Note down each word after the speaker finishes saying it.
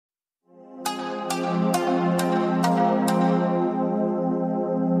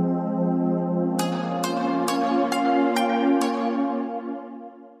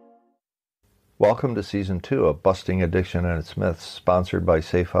Welcome to Season 2 of Busting Addiction and Its Myths, sponsored by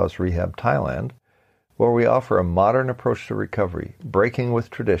Safe House Rehab Thailand, where we offer a modern approach to recovery, breaking with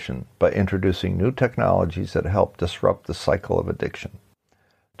tradition by introducing new technologies that help disrupt the cycle of addiction.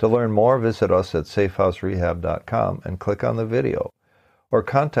 To learn more, visit us at safehouserehab.com and click on the video, or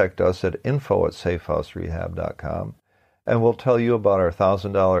contact us at info@safehouserehab.com, and we'll tell you about our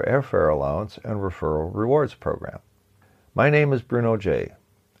 $1,000 airfare allowance and referral rewards program. My name is Bruno J,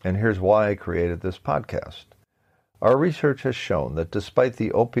 and here's why I created this podcast. Our research has shown that despite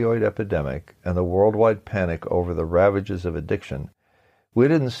the opioid epidemic and the worldwide panic over the ravages of addiction, we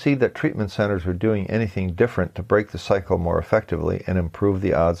didn't see that treatment centers were doing anything different to break the cycle more effectively and improve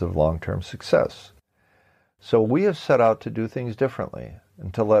the odds of long-term success. So we have set out to do things differently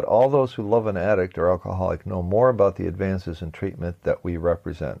and to let all those who love an addict or alcoholic know more about the advances in treatment that we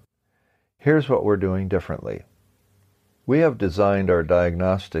represent. Here's what we're doing differently. We have designed our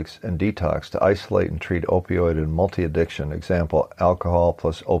diagnostics and detox to isolate and treat opioid and multi-addiction, example, alcohol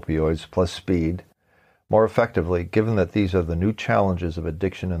plus opioids plus speed, more effectively, given that these are the new challenges of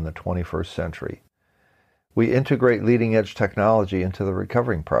addiction in the 21st century. We integrate leading-edge technology into the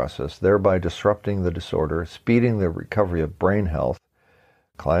recovering process, thereby disrupting the disorder, speeding the recovery of brain health.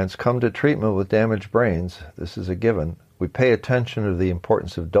 Clients come to treatment with damaged brains. This is a given. We pay attention to the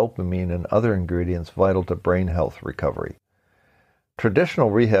importance of dopamine and other ingredients vital to brain health recovery. Traditional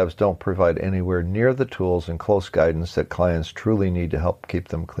rehabs don't provide anywhere near the tools and close guidance that clients truly need to help keep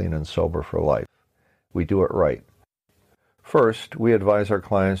them clean and sober for life. We do it right. First, we advise our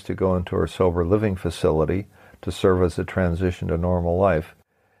clients to go into our sober living facility to serve as a transition to normal life,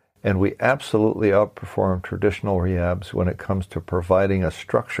 and we absolutely outperform traditional rehabs when it comes to providing a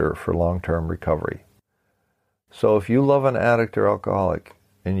structure for long-term recovery. So if you love an addict or alcoholic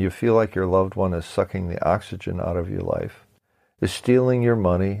and you feel like your loved one is sucking the oxygen out of your life, is stealing your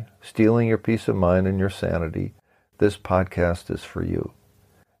money, stealing your peace of mind and your sanity, this podcast is for you.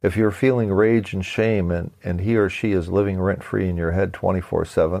 If you're feeling rage and shame and he or she is living rent-free in your head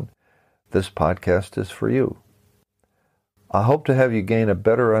 24/7, this podcast is for you. I hope to have you gain a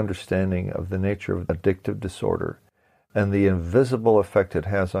better understanding of the nature of addictive disorder and the invisible effect it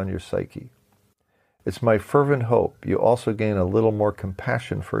has on your psyche. It's my fervent hope you also gain a little more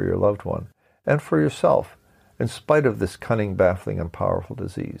compassion for your loved one and for yourself, in spite of this cunning, baffling, and powerful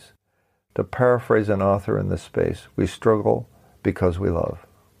disease. To paraphrase an author in this space, we struggle because we love.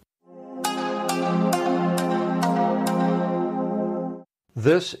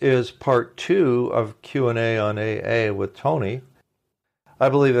 This is part 2 of Q&A on AA with Tony. I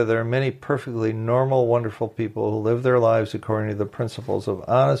believe that there are many perfectly normal, wonderful people who live their lives according to the principles of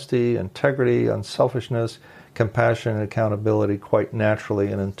honesty, integrity, unselfishness, compassion, and accountability quite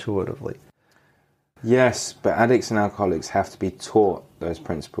naturally and intuitively. Yes, but addicts and alcoholics have to be taught those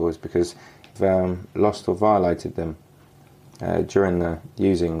principles because they've lost or violated them during the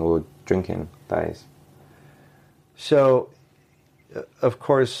using or drinking days. So, of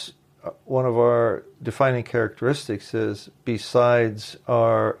course, one of our defining characteristics is, besides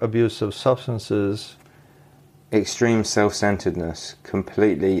our abuse of substances, extreme self-centeredness,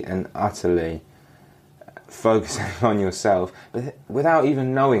 completely and utterly focusing on yourself without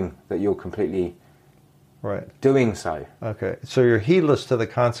even knowing that you're completely doing so. Okay, so you're heedless to the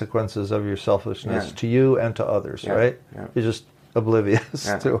consequences of your selfishness to you and to others, right? Yeah. You're just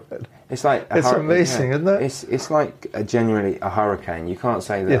oblivious to it. It's like it's amazing, isn't it? It's like genuinely a hurricane. You can't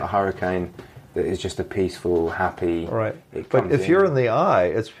say that a hurricane that is just a peaceful, happy. Right. But if you're in the eye,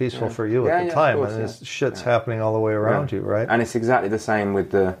 it's peaceful for you at the time, and this shit's happening all the way around you, right? And it's exactly the same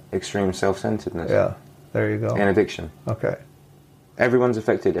with the extreme self-centeredness. Yeah. There you go. In addiction. Okay. Everyone's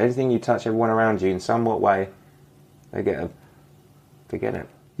affected. Anything you touch, everyone around you in somewhat way, they get it.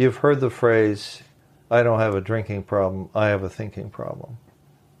 You've heard the phrase, I don't have a drinking problem, I have a thinking problem,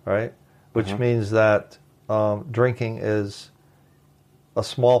 right? Which means that drinking is a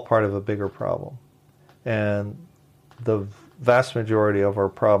small part of a bigger problem. And the vast majority of our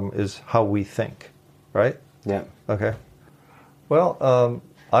problem is how we think, right? Yeah. Okay. Well,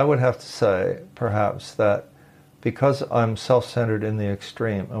 I would have to say, perhaps, that because I'm self-centered in the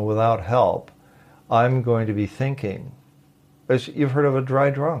extreme and without help, I'm going to be thinking. You've heard of a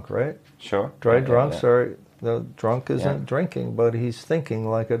dry drunk, right? Sure. Dry drunks are, the drunk isn't drinking, but he's thinking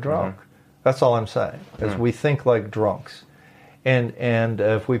like a drunk. That's all I'm saying, is we think like drunks. And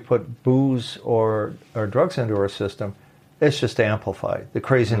if we put booze or drugs into our system, it's just amplified. The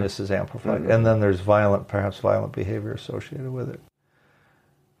craziness is amplified. And then there's perhaps violent behavior associated with it.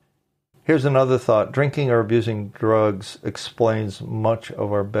 Here's another thought. Drinking or abusing drugs explains much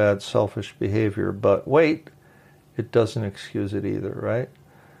of our bad, selfish behavior. But wait, it doesn't excuse it either, right?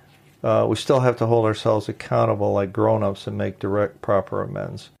 we still have to hold ourselves accountable like grown-ups and make direct, proper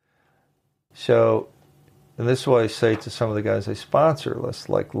amends. So, and this is what I say to some of the guys I sponsor.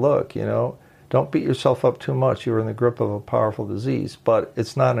 Like, look, don't beat yourself up too much. You're in the grip of a powerful disease, but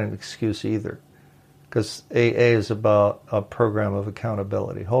it's not an excuse either. Because AA is about a program of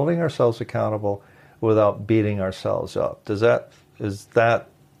accountability, holding ourselves accountable without beating ourselves up. Do you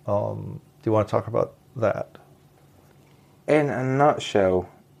want to talk about that? In a nutshell,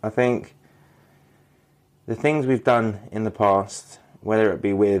 I think the things we've done in the past, whether it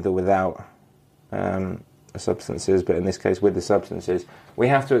be with or without substances, but in this case with the substances, we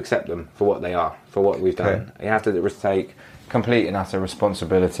have to accept them for what they are, for what we've done. You have to take complete and utter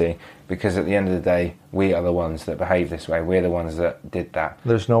responsibility, because at the end of the day, we are the ones that behave this way. We're the ones that did that.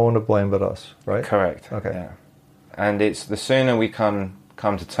 There's no one to blame but us, right? Correct. Okay. Yeah. And it's the sooner we come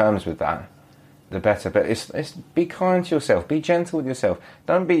to terms with that, the better. But it's be kind to yourself. Be gentle with yourself.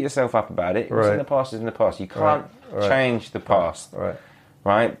 Don't beat yourself up about it. What's in the past is in the past. You can't change the past.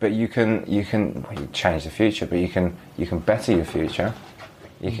 Right? But you can change the future, but you can better your future.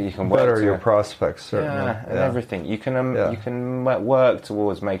 You can better your prospects, certainly. And everything. You can work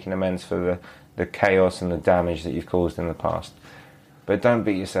towards making amends for the chaos and the damage that you've caused in the past. But don't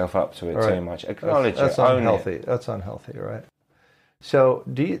beat yourself up to it too much. Acknowledge that's it. Unhealthy. That's unhealthy, right? So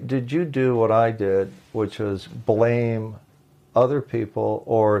did you do what I did, which was blame other people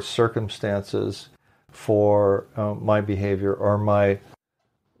or circumstances for my behavior or my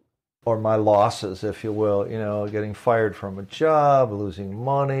losses, if you will, getting fired from a job, losing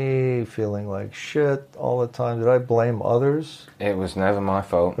money, feeling like shit all the time? Did I blame others? It was never my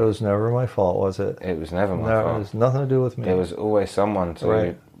fault. It was never my fault, was it? It was never my fault. It has nothing to do with me. There was always someone to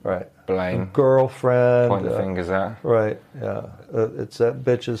blame. A girlfriend. Point the fingers at. Right, yeah. It's that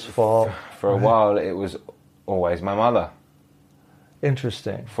bitch's fault. For a while, it was always my mother.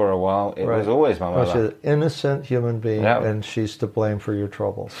 Interesting. For a while, it was always my mother. She's an innocent human being, and she's to blame for your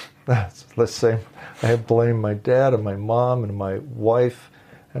troubles. Let's say I blame my dad and my mom and my wife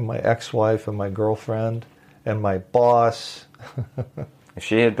and my ex-wife and my girlfriend and my boss. If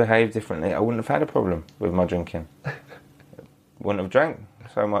she had behaved differently, I wouldn't have had a problem with my drinking. Wouldn't have drank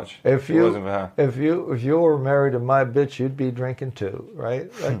so much if it wasn't for her. If you were married to my bitch, you'd be drinking too, right?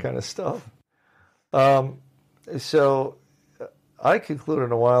 That kind of stuff. So I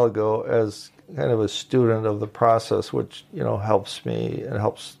concluded a while ago, as kind of a student of the process, which helps me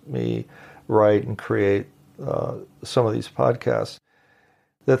write and create some of these podcasts,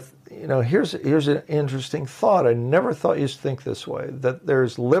 that here's an interesting thought. I never thought you'd think this way, that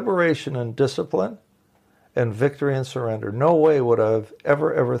there's liberation and discipline and victory and surrender. No way would I have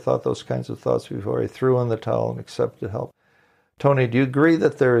ever thought those kinds of thoughts before I threw in the towel and accepted help. Tony, do you agree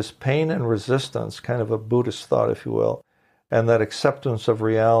that there is pain and resistance, kind of a Buddhist thought, if you will, and that acceptance of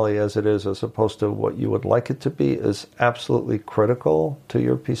reality as it is, as opposed to what you would like it to be, is absolutely critical to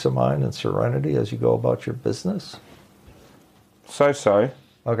your peace of mind and serenity as you go about your business? So.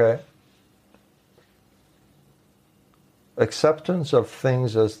 Okay. Acceptance of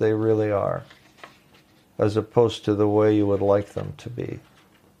things as they really are, as opposed to the way you would like them to be.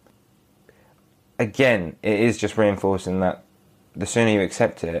 Again, it is just reinforcing that the sooner you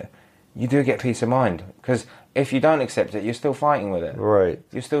accept it, you do get peace of mind. Because if you don't accept it, you're still fighting with it. Right.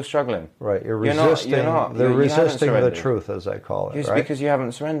 You're still struggling. Right. You're resisting. They're resisting the truth, as I call it. It's right? because you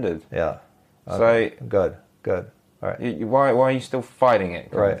haven't surrendered. Yeah. Okay. So good. All right. Why are you still fighting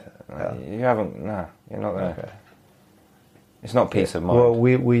it? Right. You haven't. No, you're not there. Okay. It's not peace of mind. Well,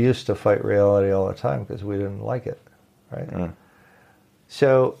 we used to fight reality all the time because we didn't like it, right? Mm.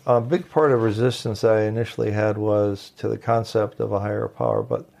 So a big part of resistance I initially had was to the concept of a higher power,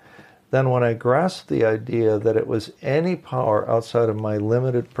 but then when I grasped the idea that it was any power outside of my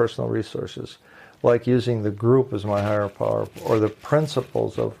limited personal resources, like using the group as my higher power or the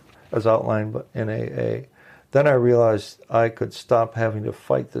principles as outlined in AA, then I realized I could stop having to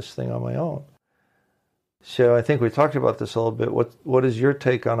fight this thing on my own. So I think we talked about this a little bit. What is your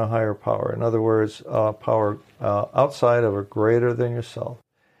take on a higher power? In other words, power outside of or greater than yourself.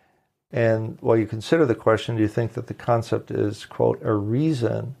 And while you consider the question, do you think that the concept is, quote, a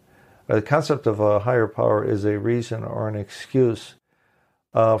reason, or the concept of a higher power is a reason or an excuse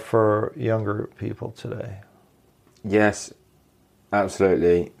for younger people today? Yes,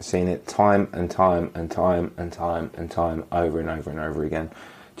 absolutely. Seen it time and time and time and time and time over and over and over again.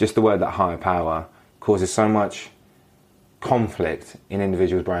 Just the word that higher power causes so much conflict in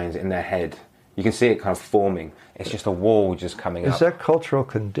individuals' brains, in their head. You can see it kind of forming. It's just a wall just coming up. Is that cultural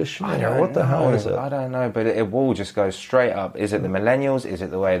conditioning? What the hell is it? I don't know, but a wall just goes straight up. Is it the millennials? Is it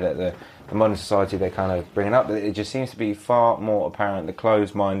the way that the modern society, they're kind of bringing up? It just seems to be far more apparent, the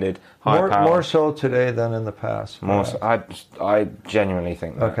closed-minded, high-power. More so today than in the past. More so, I genuinely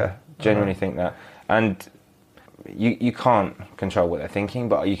think that. Okay. Genuinely think that. And you can't control what they're thinking,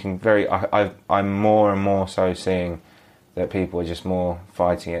 but you can I'm more and more so seeing that people are just more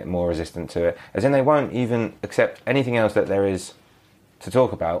fighting it, more resistant to it. As in, they won't even accept anything else that there is to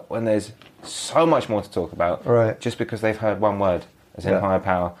talk about when there's so much more to talk about. Right. Just because they've heard one word, as in higher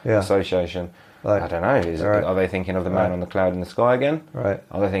power, association. I don't know. Are they thinking of the man on the cloud in the sky again? Right.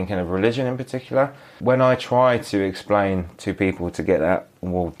 Are they thinking of religion in particular? When I try to explain to people to get that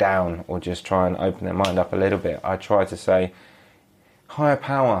wall down or just try and open their mind up a little bit, I try to say, higher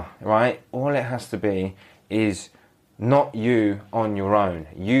power, right? All it has to be is not you on your own.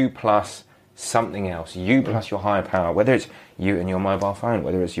 You plus something else. You plus your higher power. Whether it's you and your mobile phone,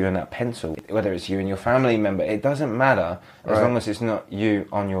 whether it's you and that pencil, whether it's you and your family member, it doesn't matter as long as it's not you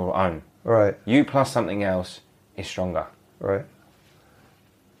on your own. Right. You plus something else is stronger. Right.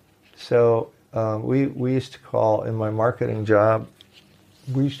 So we used to call, in my marketing job,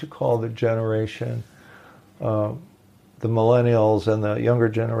 we used to call the generation, the millennials and the younger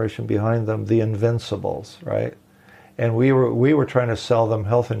generation behind them, the invincibles, right? And we were trying to sell them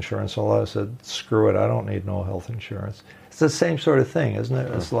health insurance. A lot of said, screw it, I don't need no health insurance. It's the same sort of thing, isn't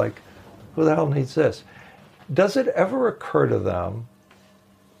it? It's like, who the hell needs this? Does it ever occur to them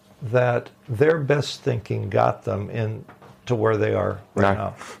that their best thinking got them into where they are right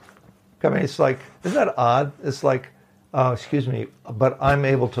now? I mean, it's like, isn't that odd? It's like, excuse me, but I'm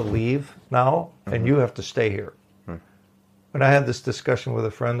able to leave now, and you have to stay here. When I had this discussion with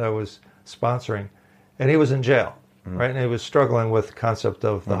a friend I was sponsoring, and he was in jail, right? And he was struggling with the concept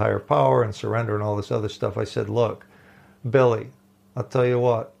of the higher power and surrender and all this other stuff. I said, look, Billy, I'll tell you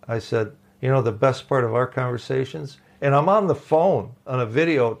what. I said, you know, the best part of our conversations, and I'm on the phone on a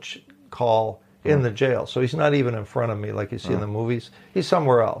video call in the jail, so he's not even in front of me like you see in the movies. He's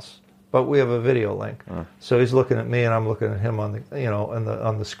somewhere else, but we have a video link. So he's looking at me, and I'm looking at him on the,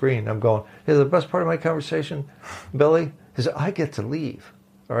 on the screen. I'm going, hey, the best part of my conversation, Billy, is I get to leave.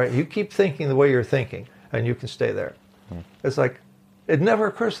 All right, you keep thinking the way you're thinking, and you can stay there. It's like, it never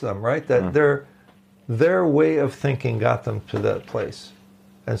occurs to them, right? That their way of thinking got them to that place.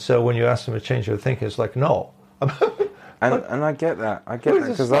 And so when you ask them to change their thinking, it's like, no. And I get that. I get that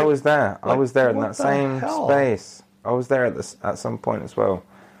because I was there. I was there in that same space. I was there at some point as well.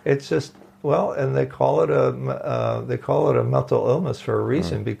 It's just, well, and they call it a mental illness for a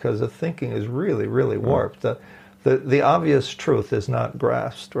reason because the thinking is really, really warped. The obvious truth is not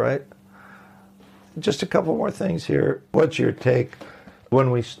grasped, right? Just a couple more things here. What's your take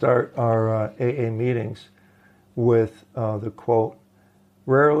when we start our AA meetings with the quote,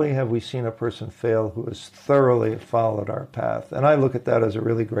 "Rarely have we seen a person fail who has thoroughly followed our path." And I look at that as a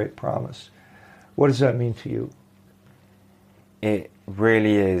really great promise. What does that mean to you? It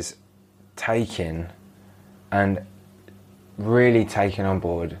really is taking on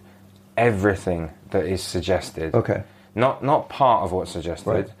board everything that is suggested. Okay. Not part of what's suggested.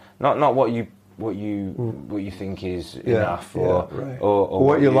 Right. Not what you think is enough or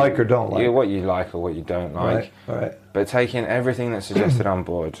what you like or don't like. What you like or what you don't like. Right. But taking everything that's suggested on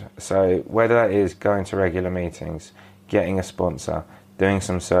board. So whether that is going to regular meetings, getting a sponsor, doing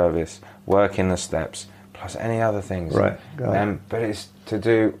some service, working the steps, plus any other things. Right. But it's to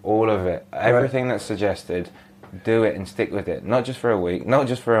do all of it. Everything that's suggested, do it and stick with it. Not just for a week, not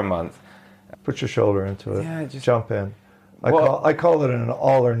just for a month. Put your shoulder into it. Yeah, just jump in. I call it an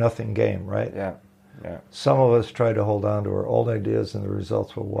all or nothing game, right? Yeah. Some of us try to hold on to our old ideas, and the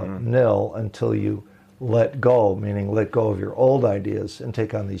results were what? Nil, until you let go, meaning let go of your old ideas and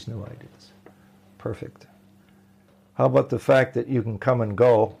take on these new ideas. Perfect. How about the fact that you can come and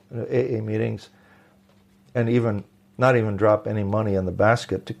go to AA meetings and not even drop any money in the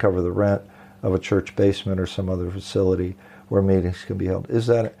basket to cover the rent of a church basement or some other facility where meetings can be held?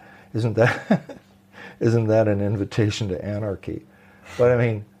 Isn't that an invitation to anarchy? But I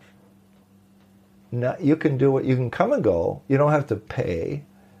mean, you can come and go. You don't have to pay.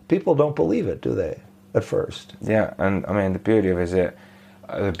 People don't believe it, do they? At first. Yeah, and I mean the beauty of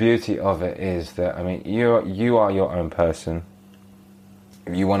it is that I mean you are your own person.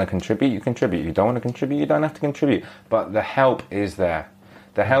 If you want to contribute, you contribute. You don't want to contribute, you don't have to contribute. But the help is there.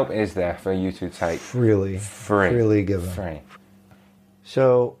 The help is there for you to take freely given. Free.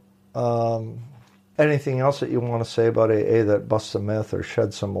 So, anything else that you want to say about AA that busts a myth or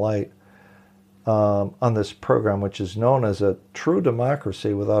sheds some light? on this program, which is known as a true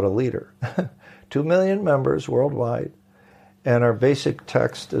democracy without a leader. 2 million members worldwide, and our basic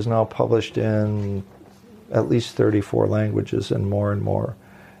text is now published in at least 34 languages and more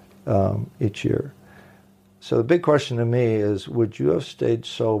each year. So the big question to me is, would you have stayed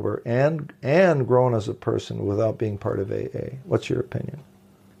sober and grown as a person without being part of AA? What's your opinion?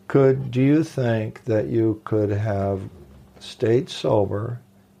 Do you think that you could have stayed sober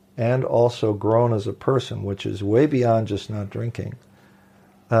and also grown as a person, which is way beyond just not drinking,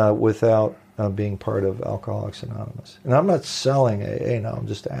 without being part of Alcoholics Anonymous? And I'm not selling AA now, I'm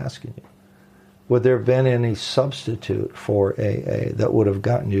just asking you. Would there have been any substitute for AA that would have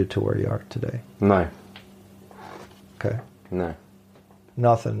gotten you to where you are today? No. Okay. No.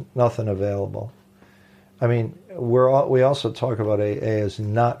 Nothing available. I mean, we also talk about AA as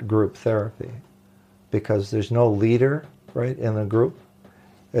not group therapy because there's no leader, right, in the group.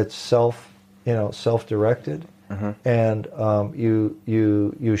 It's self-directed, and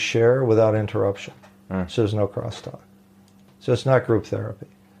you share without interruption. So there's no crosstalk. So it's not group therapy,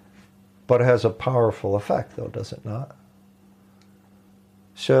 but it has a powerful effect, though, does it not?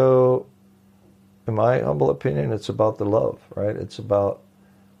 So, in my humble opinion, it's about the love, right? It's about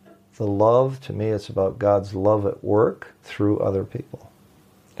the love. To me, it's about God's love at work through other people.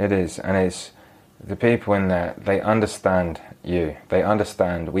 It is, and it's the people in there, they understand you. We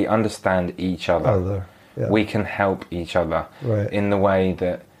understand each other. Yeah. We can help each other in the way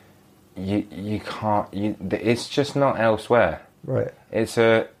that you can't. It's just not elsewhere. Right. It's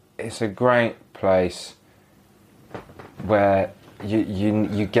a great place where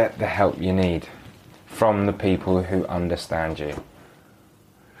you get the help you need from the people who understand you.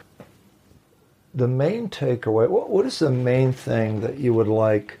 The main takeaway, what is the main thing that you would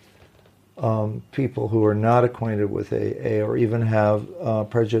like people who are not acquainted with AA or even have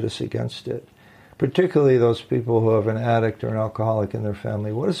prejudice against it, particularly those people who have an addict or an alcoholic in their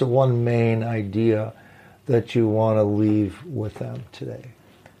family, what is the one main idea that you want to leave with them today?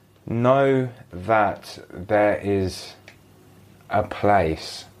 Know that there is a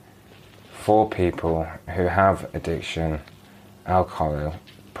place for people who have addiction, alcohol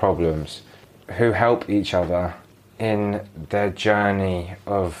problems, who help each other in their journey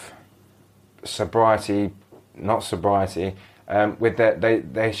of sobriety, not sobriety.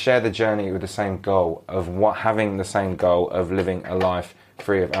 They share the journey with the same goal of having the same goal of living a life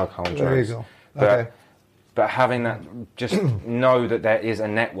free of alcohol and drugs. There you go. Okay. But having that, just know that there is a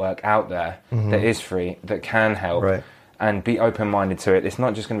network out there that is free, that can help, and be open-minded to it. It's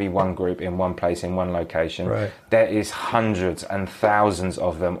not just going to be one group in one place, in one location. Right. There is hundreds and thousands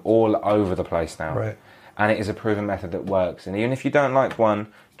of them all over the place now. Right. And it is a proven method that works. And even if you don't like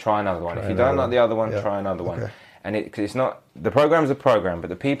one, try another one. If you don't like the other one, try another one. And it's not, the program's a program, but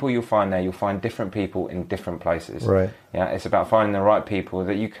the people you'll find there, you'll find different people in different places. Right. Yeah, it's about finding the right people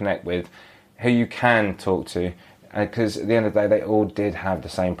that you connect with, who you can talk to, because at the end of the day, they all did have the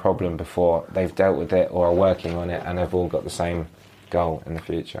same problem before. They've dealt with it or are working on it, and they've all got the same goal in the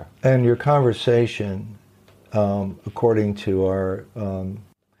future. And your conversation, according to our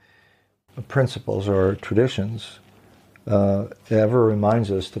principles or traditions, ever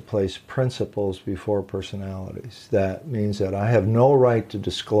reminds us to place principles before personalities. That means that I have no right to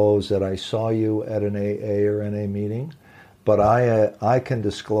disclose that I saw you at an AA or NA meeting, but I can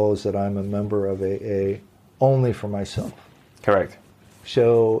disclose that I'm a member of AA only for myself. Correct.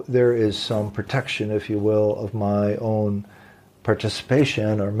 So there is some protection, if you will, of my own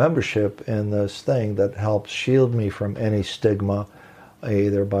participation or membership in this thing that helps shield me from any stigma,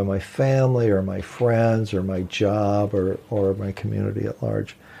 either by my family or my friends or my job or my community at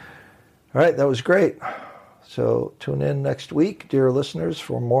large. All right, that was great. So tune in next week, dear listeners,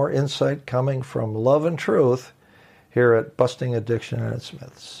 for more insight coming from Love and Truth here at Busting Addiction and its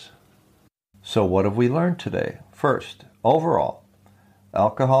Myths. So what have we learned today? First, overall,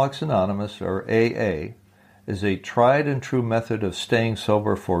 Alcoholics Anonymous, or AA, is a tried and true method of staying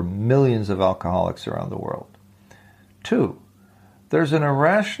sober for millions of alcoholics around the world. 2, there's an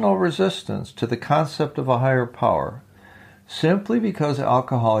irrational resistance to the concept of a higher power simply because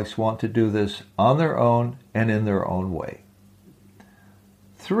alcoholics want to do this on their own and in their own way.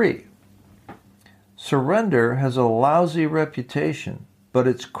 3, surrender has a lousy reputation, but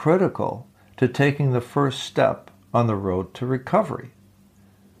it's critical to taking the first step on the road to recovery.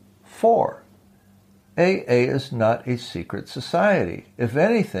 4, AA is not a secret society. If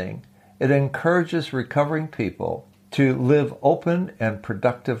anything, it encourages recovering people to live open and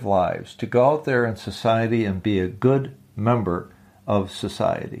productive lives, to go out there in society and be a good member of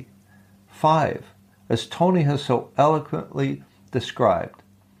society. 5, as Tony has so eloquently described,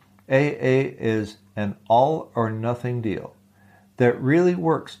 AA is an all-or-nothing deal that really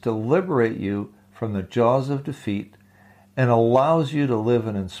works to liberate you from the jaws of defeat and allows you to live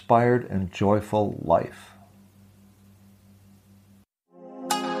an inspired and joyful life.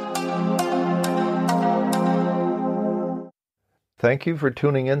 Thank you for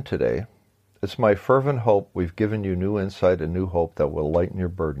tuning in today. It's my fervent hope we've given you new insight and new hope that will lighten your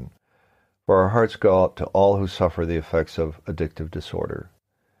burden. For our hearts go out to all who suffer the effects of addictive disorder.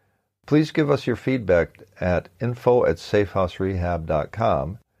 Please give us your feedback at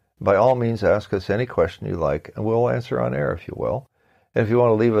info@safehouserehab.com. By all means, ask us any question you like, and we'll answer on air if you will. And if you want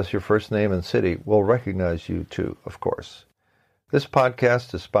to leave us your first name and city, we'll recognize you too, of course. This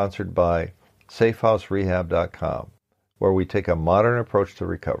podcast is sponsored by safehouserehab.com, where we take a modern approach to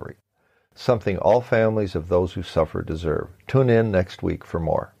recovery, something all families of those who suffer deserve. Tune in next week for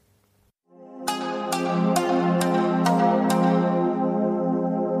more.